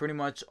course, pretty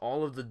much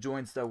all of the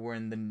joints that were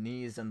in the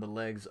knees and the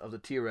legs of the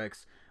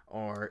T-Rex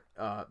are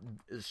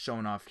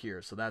shown off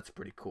here, so that's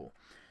pretty cool.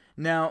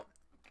 Now,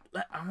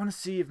 I want to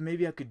see if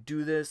maybe I could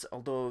do this,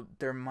 although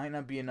there might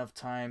not be enough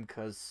time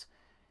because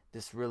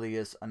this really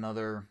is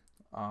another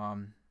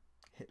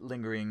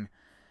lingering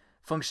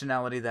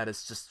functionality that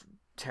is just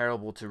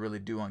terrible to really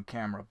do on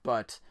camera.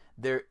 But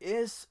there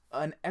is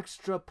an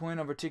extra point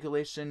of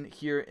articulation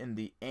here in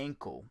the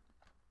ankle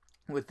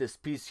with this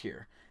piece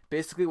here.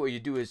 Basically what you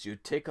do is you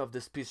take off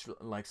this piece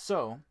like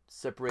so,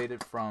 separate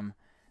it from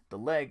the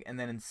leg, and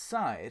then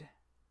inside,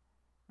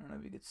 I don't know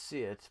if you could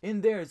see it,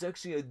 in there is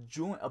actually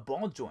a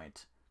ball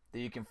joint that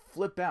you can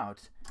flip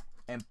out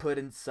and put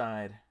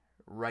inside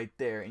right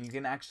there, and you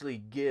can actually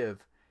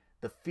give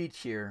the feet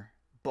here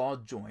ball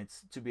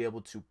joints to be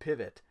able to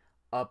pivot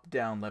up,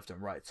 down, left,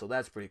 and right. So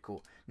that's pretty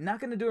cool. Not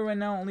gonna do it right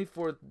now, only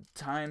for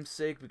time's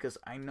sake, because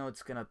I know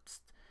it's gonna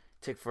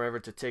take forever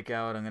to take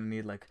out. I'm gonna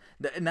need like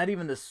not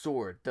even the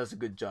sword does a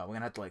good job. I'm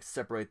gonna have to like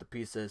separate the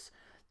pieces,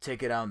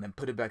 take it out, and then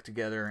put it back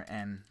together.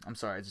 And I'm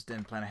sorry, I just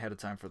didn't plan ahead of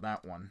time for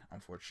that one,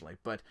 unfortunately.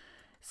 But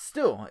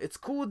still, it's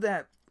cool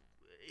that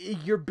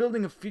you're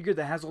building a figure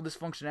that has all this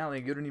functionality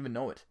and you don't even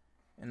know it.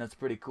 And that's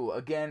pretty cool.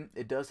 Again,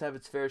 it does have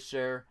its fair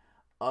share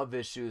of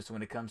issues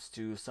when it comes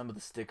to some of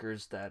the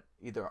stickers that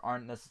either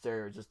aren't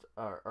necessary or just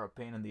are a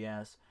pain in the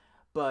ass.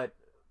 But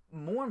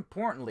more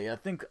importantly, I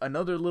think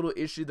another little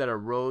issue that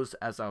arose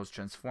as I was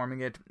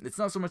transforming it, it's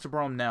not so much a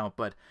problem now,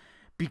 but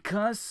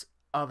because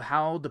of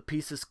how the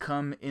pieces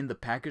come in the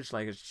package,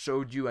 like I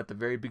showed you at the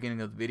very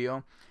beginning of the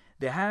video,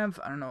 they have,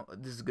 I don't know,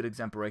 this is a good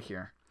example right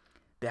here.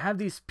 They have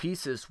these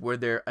pieces where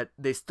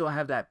they still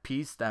have that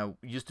piece that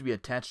used to be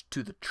attached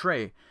to the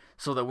tray,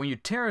 so that when you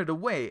tear it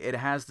away, it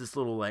has this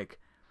little like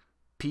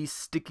piece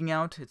sticking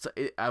out.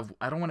 I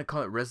don't want to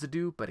call it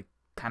residue, but it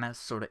kind of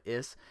sort of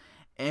is.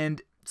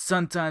 And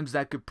sometimes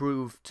that could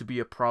prove to be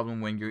a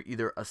problem when you're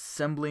either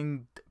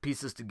assembling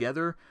pieces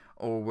together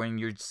or when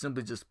you're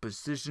simply just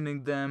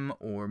positioning them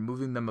or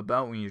moving them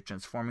about when you're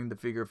transforming the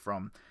figure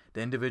from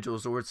the individual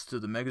Zords to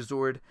the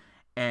Megazord.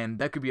 And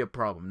that could be a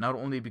problem, not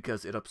only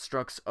because it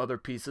obstructs other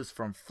pieces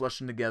from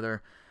flushing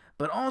together,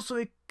 but also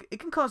it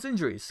can cause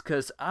injuries,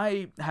 because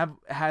I have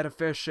had a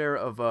fair share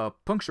of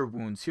puncture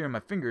wounds here in my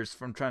fingers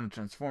from trying to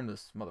transform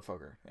this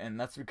motherfucker. And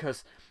that's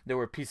because there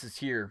were pieces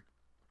here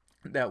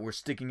that were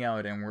sticking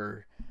out and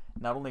were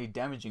not only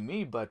damaging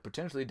me, but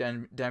potentially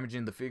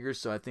damaging the figure.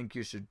 So I think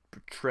you should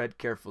tread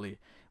carefully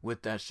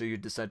with that should you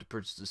decide to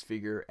purchase this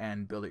figure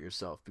and build it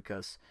yourself,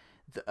 because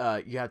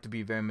you have to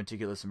be very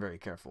meticulous and very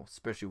careful,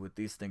 especially with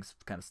these things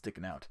kind of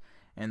sticking out.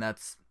 And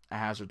that's a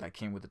hazard that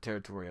came with the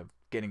territory of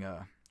getting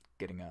a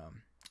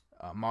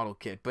model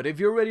kit. But if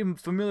you're already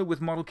familiar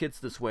with model kits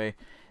this way,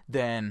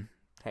 then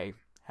hey,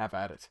 have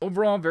at it.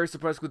 Overall, very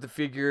surprised with the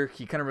figure.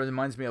 He kind of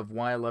reminds me of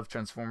why I love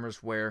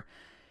Transformers, where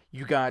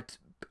you got,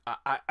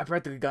 I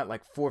practically got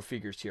like 4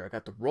 figures here. I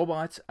got the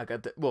robot, I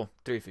got the,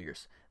 3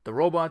 figures. The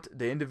robot,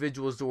 the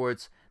individual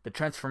Zords, the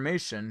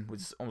transformation,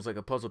 which is almost like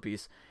a puzzle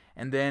piece,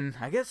 and then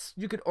I guess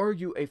you could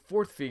argue a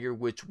 4th figure,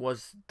 which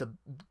was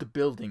the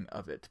building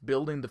of it.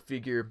 Building the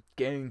figure,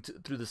 getting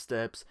through the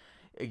steps.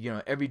 You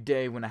know, every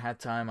day when I had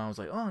time, I was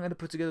like, oh, I'm going to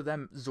put together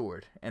that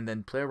Zord, and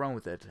then play around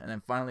with it, and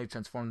then finally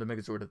transform the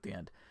Megazord at the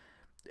end.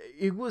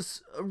 It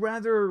was a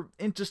rather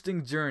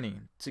interesting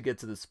journey to get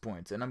to this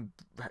point, and I'm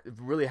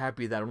really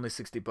happy that only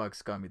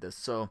 $60 got me this.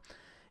 So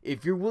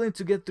if you're willing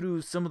to get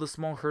through some of the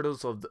small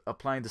hurdles of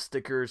applying the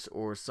stickers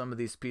or some of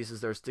these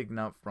pieces that are sticking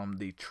out from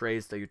the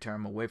trays that you tear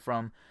them away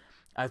from,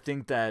 I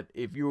think that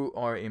if you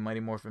are a Mighty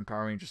Morphin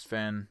Power Rangers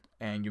fan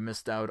and you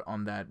missed out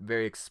on that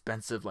very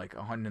expensive, like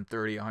 $130,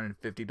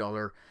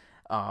 $150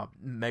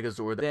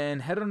 Megazord, then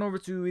head on over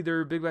to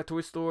either Big Bad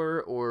Toy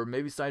Store or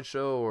maybe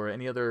Sideshow or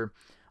any other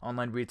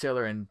online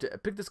retailer and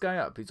pick this guy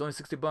up. He's only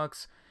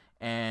 $60,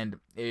 and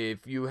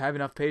if you have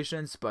enough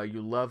patience but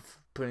you love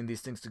putting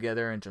these things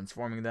together and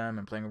transforming them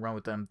and playing around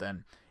with them,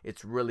 then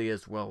it's really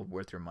as well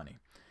worth your money.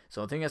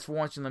 So thank you guys for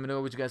watching. Let me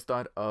know what you guys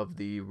thought of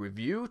the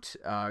review.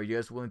 Are you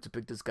guys willing to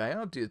pick this guy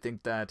up? Do you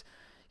think that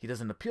he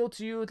doesn't appeal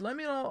to you? Let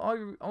me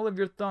know all of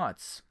your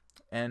thoughts,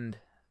 and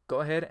go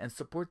ahead and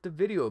support the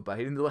video by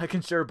hitting the like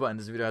and share button.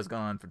 This video has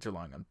gone on for too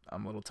long.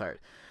 I'm a little tired.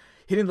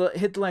 Hit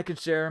the like and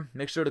share.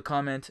 Make sure to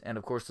comment and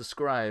of course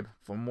subscribe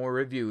for more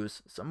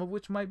reviews, some of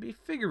which might be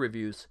figure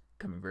reviews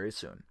coming very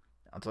soon.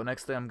 Until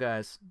next time,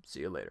 guys.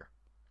 See you later.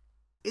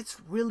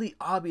 It's really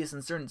obvious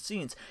in certain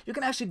scenes. You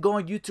can actually go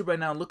on YouTube right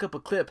now and look up a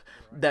clip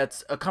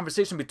that's a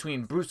conversation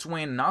between Bruce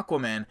Wayne and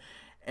Aquaman,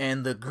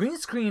 and the green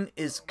screen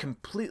is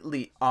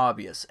completely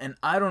obvious. And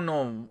I don't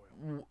know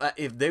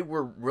if they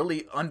were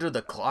really under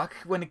the clock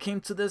when it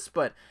came to this,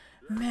 but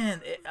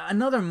man,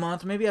 another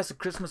month, maybe as a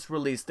Christmas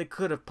release, they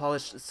could have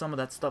polished some of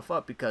that stuff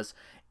up, because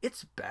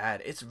it's bad.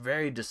 It's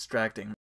very distracting.